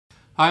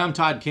Hi, I'm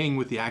Todd King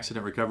with the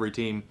Accident Recovery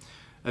Team,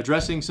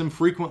 addressing some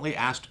frequently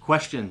asked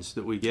questions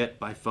that we get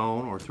by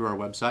phone or through our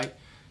website.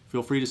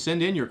 Feel free to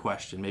send in your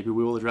question. Maybe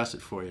we will address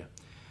it for you.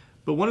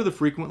 But one of the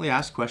frequently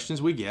asked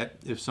questions we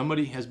get, if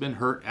somebody has been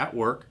hurt at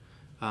work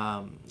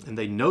and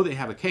they know they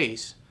have a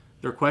case,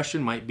 their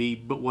question might be,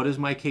 but what is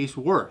my case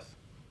worth?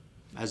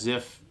 As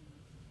if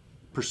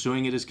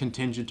pursuing it is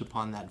contingent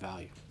upon that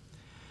value.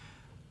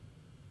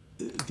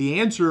 The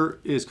answer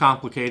is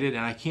complicated,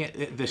 and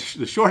the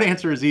short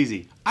answer is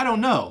easy. I don't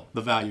know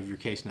the value of your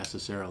case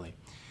necessarily.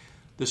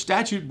 The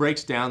statute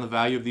breaks down the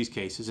value of these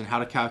cases and how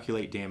to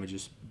calculate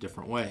damages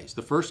different ways.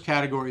 The first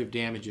category of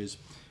damages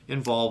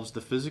involves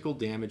the physical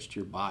damage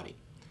to your body.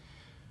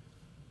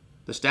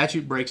 The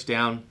statute breaks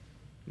down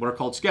what are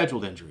called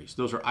scheduled injuries.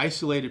 Those are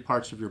isolated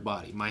parts of your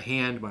body. My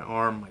hand, my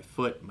arm, my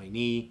foot, my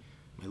knee,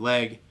 my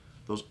leg,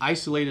 those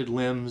isolated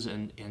limbs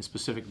and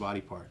specific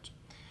body parts.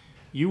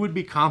 You would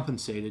be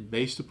compensated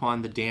based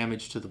upon the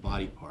damage to the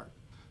body part.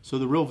 So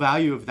the real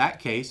value of that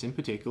case in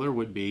particular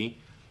would be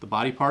the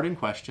body part in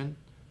question,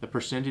 the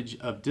percentage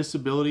of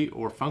disability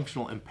or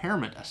functional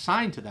impairment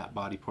assigned to that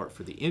body part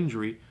for the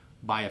injury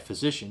by a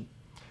physician,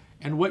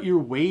 and what your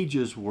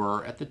wages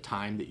were at the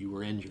time that you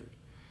were injured.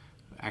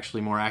 Actually,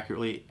 more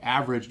accurately,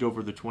 averaged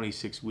over the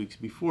 26 weeks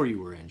before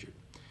you were injured.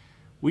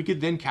 We could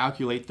then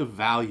calculate the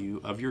value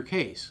of your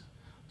case.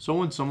 So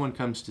when someone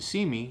comes to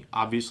see me,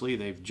 obviously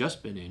they've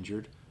just been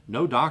injured,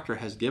 no doctor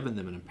has given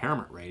them an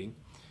impairment rating,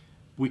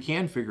 we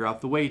can figure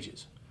out the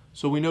wages.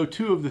 So we know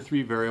two of the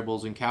three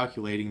variables in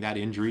calculating that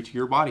injury to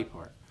your body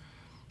part.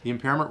 The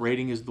impairment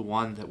rating is the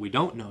one that we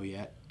don't know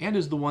yet, and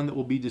is the one that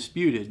will be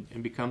disputed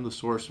and become the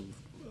source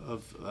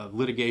of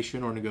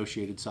litigation or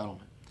negotiated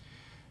settlement.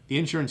 The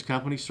insurance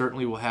company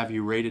certainly will have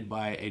you rated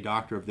by a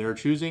doctor of their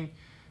choosing.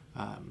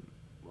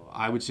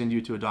 I would send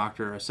you to a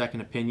doctor, a second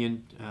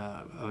opinion,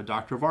 a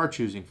doctor of our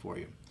choosing for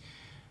you.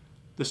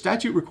 The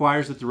statute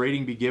requires that the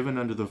rating be given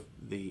under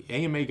the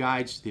AMA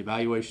Guides to the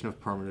Evaluation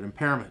of Permanent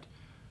Impairment.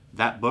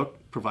 That book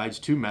provides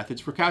two methods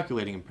for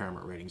calculating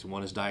impairment ratings.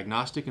 One is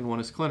diagnostic and one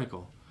is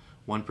clinical.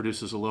 One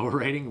produces a lower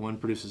rating, one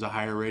produces a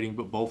higher rating,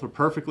 but both are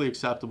perfectly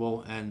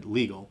acceptable and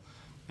legal,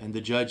 and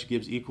the judge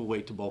gives equal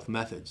weight to both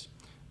methods.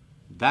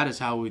 That is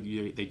how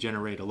they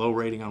generate a low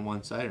rating on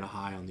one side and a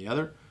high on the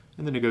other,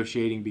 and the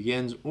negotiating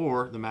begins,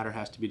 or the matter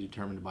has to be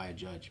determined by a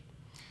judge.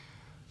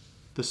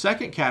 The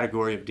second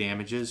category of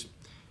damages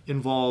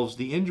involves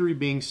the injury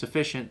being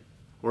sufficient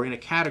or in a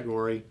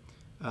category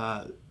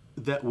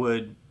that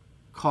would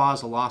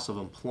cause a loss of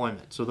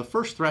employment. So the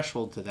first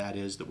threshold to that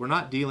is that we're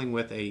not dealing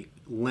with a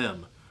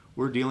limb.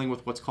 We're dealing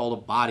with what's called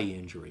a body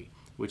injury,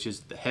 which is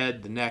the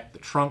head, the neck, the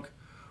trunk,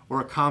 or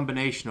a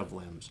combination of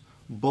limbs,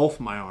 both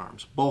my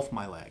arms, both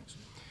my legs.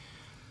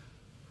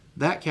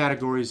 That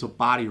category is a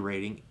body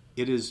rating.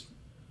 It is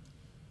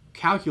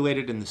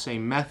calculated in the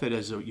same method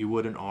as you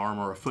would an arm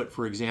or a foot,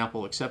 for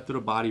example, except that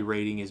a body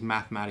rating is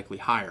mathematically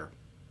higher.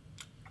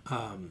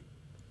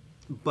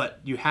 But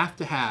you have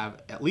to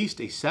have at least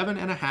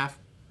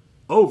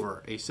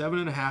over a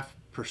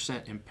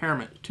 7.5%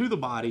 impairment to the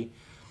body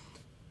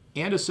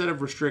and a set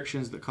of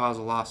restrictions that cause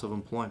a loss of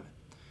employment.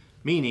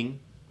 Meaning,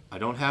 I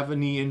don't have a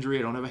knee injury,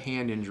 I don't have a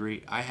hand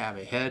injury, I have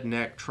a head,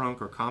 neck,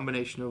 trunk, or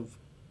combination of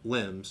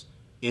limbs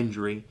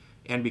injury,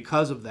 and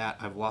because of that,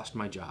 I've lost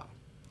my job.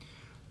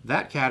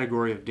 That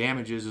category of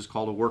damages is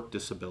called a work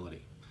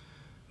disability.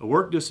 A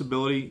work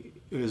disability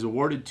is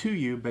awarded to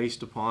you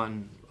based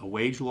upon a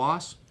wage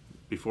loss.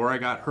 Before I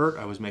got hurt,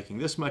 I was making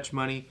this much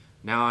money.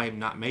 Now I'm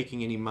not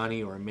making any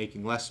money, or I'm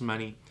making less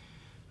money.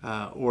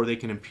 Or they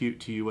can impute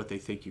to you what they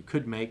think you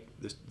could make.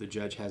 The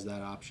judge has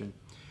that option.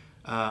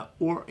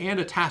 And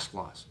a task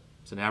loss.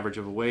 It's an average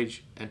of a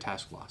wage and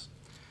task loss.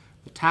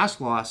 The task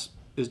loss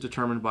is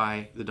determined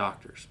by the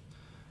doctors.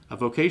 A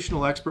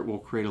vocational expert will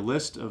create a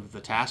list of the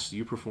tasks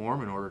you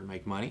perform in order to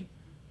make money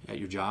at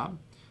your job.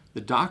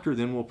 The doctor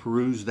then will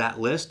peruse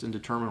that list and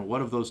determine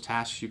what of those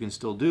tasks you can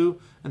still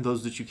do and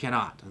those that you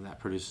cannot, and that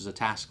produces a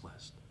task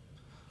list.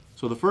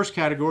 So the first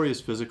category is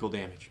physical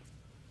damage.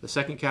 The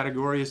second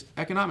category is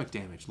economic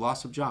damage,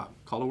 loss of job,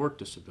 called a work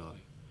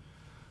disability.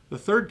 The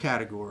third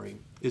category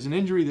is an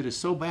injury that is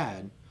so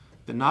bad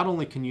that not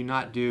only can you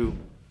not do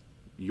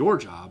your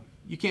job,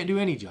 you can't do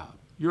any job.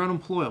 You're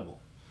unemployable.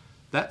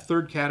 That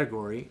third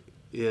category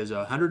is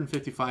a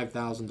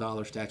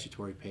 $155,000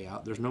 statutory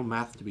payout. There's no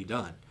math to be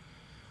done.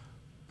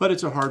 But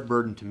it's a hard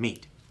burden to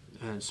meet.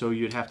 And so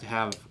you'd have to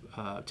have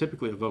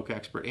typically a voc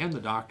expert and the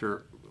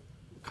doctor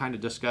kind of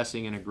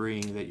discussing and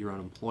agreeing that you're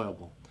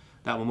unemployable.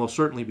 That will most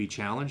certainly be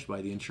challenged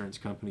by the insurance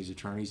company's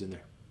attorneys and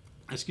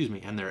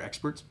their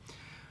experts.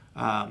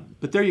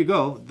 But there you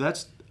go.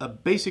 That's a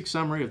basic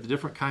summary of the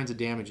different kinds of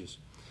damages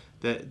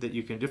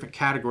different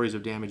categories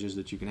of damages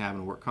that you can have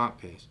in a work comp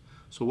case.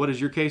 So what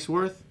is your case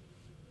worth?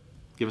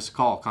 Give us a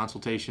call.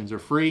 Consultations are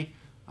free.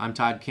 I'm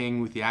Todd King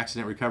with the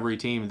Accident Recovery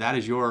Team. That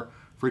is your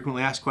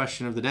frequently asked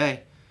question of the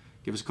day.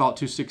 Give us a call at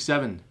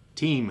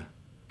 267-TEAM.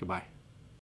 Goodbye.